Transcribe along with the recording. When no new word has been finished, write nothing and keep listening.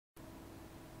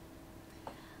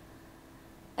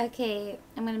Okay,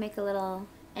 I'm going to make a little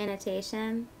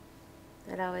annotation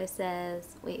that always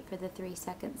says, wait for the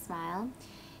 3-second smile,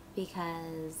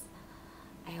 because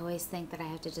I always think that I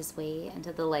have to just wait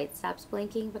until the light stops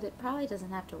blinking, but it probably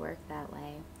doesn't have to work that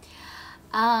way.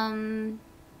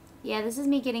 Yeah, this is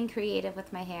me getting creative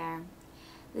with my hair.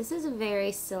 This is a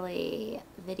very silly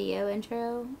video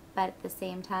intro, but at the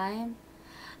same time,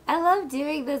 I love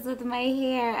doing this with my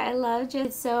hair. I love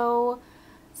just so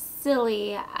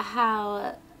silly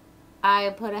how I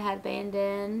put a headband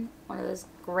in, one of those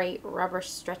great rubber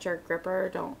stretcher gripper,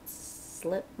 don't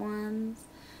slip ones.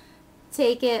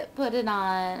 Take it, put it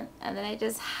on, and then I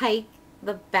just hike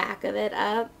the back of it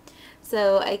up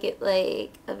so I get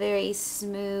like a very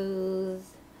smooth,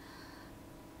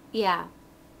 yeah,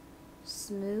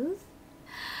 smooth?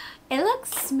 It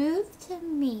looks smooth to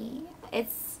me.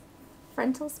 It's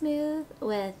frontal smooth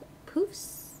with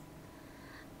poofs.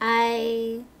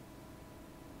 I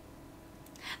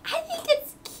think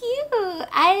it's cute.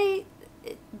 I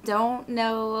don't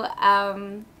know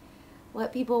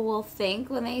what people will think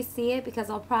when they see it, because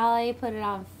I'll probably put it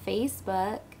on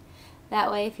Facebook.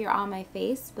 That way, if you're on my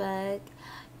Facebook,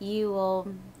 you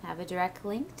will have a direct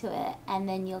link to it, and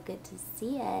then you'll get to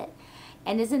see it.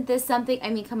 And isn't this something, I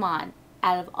mean, come on.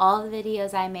 Out of all the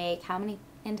videos I make, how many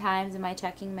times am I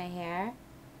checking my hair?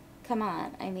 Come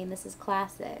on. I mean, this is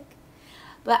classic.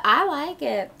 But I like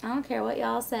it. I don't care what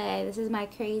y'all say. This is my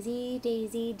crazy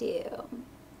daisy do.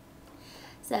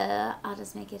 So I'll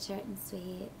just make it short and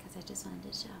sweet because I just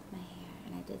wanted to show off my hair.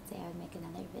 And I did say I would make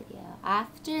another video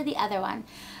after the other one.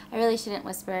 I really shouldn't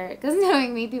whisper, because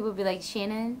knowing me, people would be like,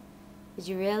 Shannon, did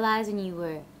you realize when you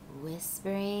were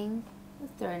whispering?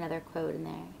 Let's throw another quote in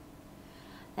there.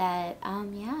 That,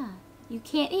 yeah, you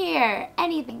can't hear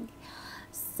anything.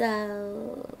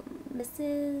 So, this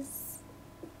is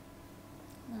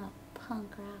a little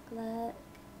punk rock look.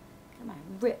 Come on,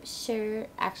 rip shirt.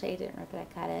 Actually, I didn't rip it, I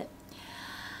cut it.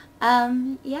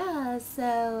 Yeah,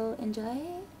 so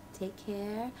enjoy, take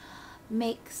care,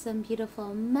 make some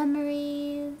beautiful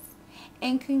memories,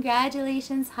 and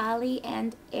congratulations, Holly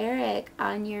and Eric,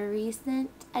 on your recent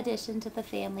addition to the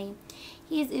family.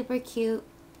 He's uber cute.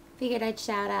 Figured I'd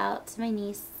shout out to my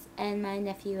niece and my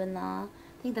nephew-in-law.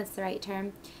 I think that's the right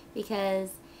term,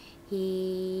 because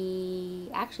she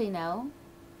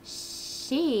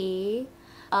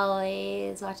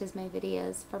always watches my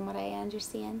videos from what I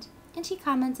understand, and she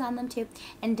comments on them too.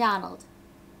 And Donald,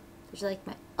 those are like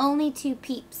my only two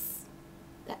peeps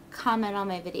that comment on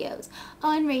my videos.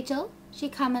 Oh, and Rachel, she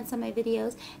comments on my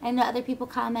videos, and other people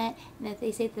comment, and if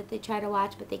they say that they try to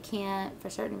watch but they can't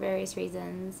for certain various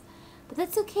reasons. But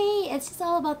that's okay. It's just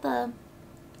all about the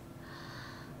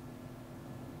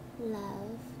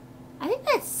love. I think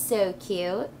that's so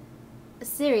cute.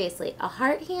 Seriously, a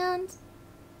heart hand?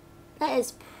 That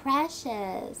is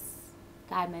precious.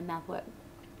 God, my mouth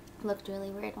looked really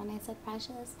weird when I said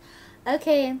precious.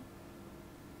 Okay.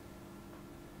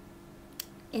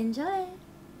 Enjoy.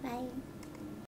 Bye.